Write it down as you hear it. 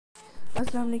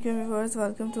Assalamu alaikum viewers,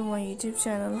 welcome to my YouTube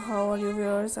channel. How are you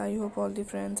viewers? I hope all the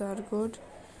friends are good,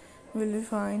 will be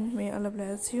fine. May Allah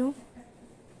bless you.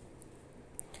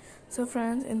 So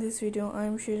friends, in this video I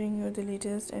am sharing you the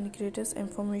latest and greatest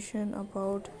information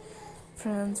about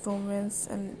friends, women's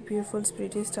and beautiful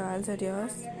pretty styles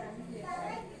ideas.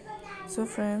 So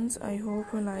friends, I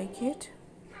hope you like it.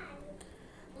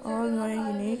 All my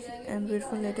unique and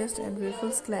beautiful latest and beautiful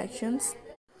collections,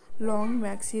 long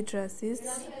maxi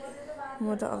dresses,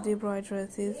 mother of the bride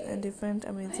dresses and different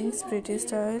amazing pretty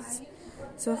styles.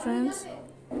 So friends,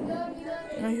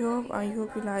 I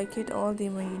hope you like it, all the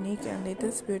my unique and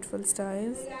latest beautiful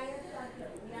styles.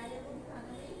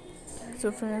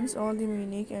 So friends, all the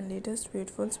unique and latest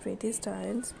beautiful pretty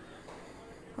styles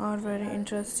are very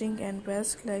interesting and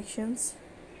best collections.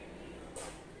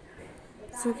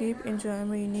 So keep enjoying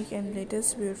my unique and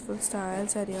latest beautiful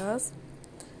styles ideas.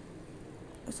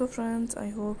 So friends, I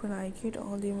hope you like it,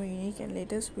 all the unique and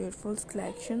latest beautiful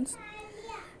collections.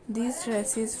 These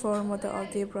dresses for mother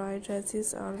of the bride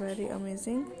dresses are very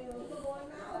amazing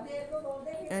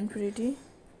and pretty.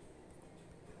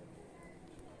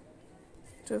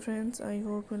 So friends, I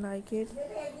hope you like it,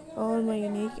 all my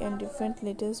unique and different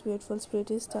latest beautiful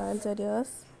pretty styles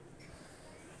ideas.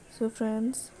 So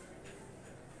friends,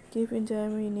 keep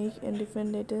enjoying my unique and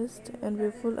different latest and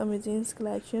beautiful amazing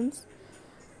collections.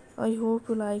 I hope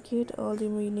you like it, all the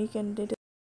unique and latest.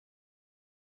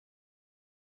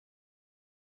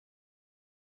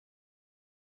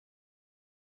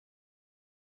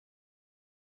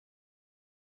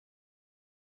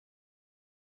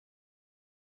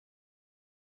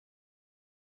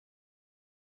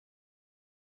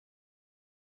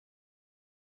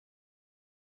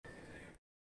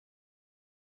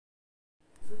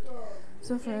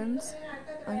 So friends,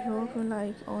 I hope you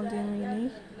like all the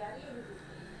unique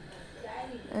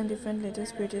and different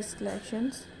latest British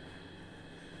collections.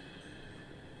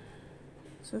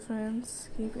 So friends,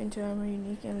 keep enjoying my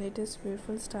unique and latest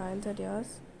beautiful styles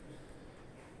ideas,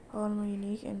 all my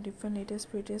unique and different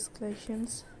latest British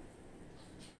collections.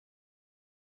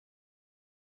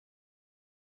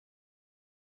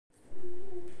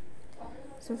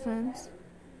 So friends,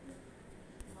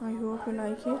 I hope you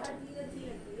like it.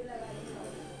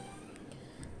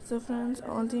 So friends,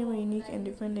 all the unique and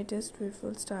different latest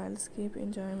beautiful styles, keep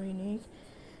enjoying my unique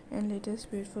and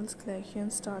latest beautiful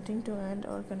collections starting to end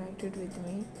or connected with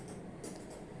me.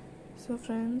 So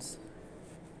friends,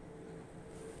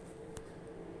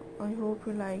 I hope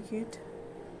you like it,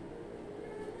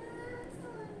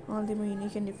 all the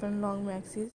unique and different long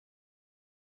maxis,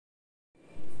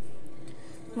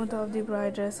 mother of the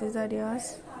bride dresses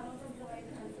ideas.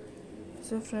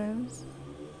 So friends,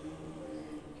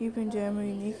 keep enjoying my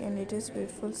unique and latest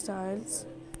beautiful styles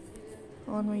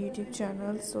on my YouTube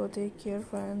channel. So take care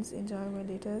friends, enjoy my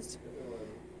latest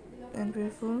and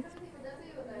beautiful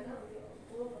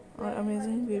or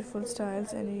amazing beautiful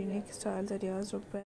styles and unique styles ideas.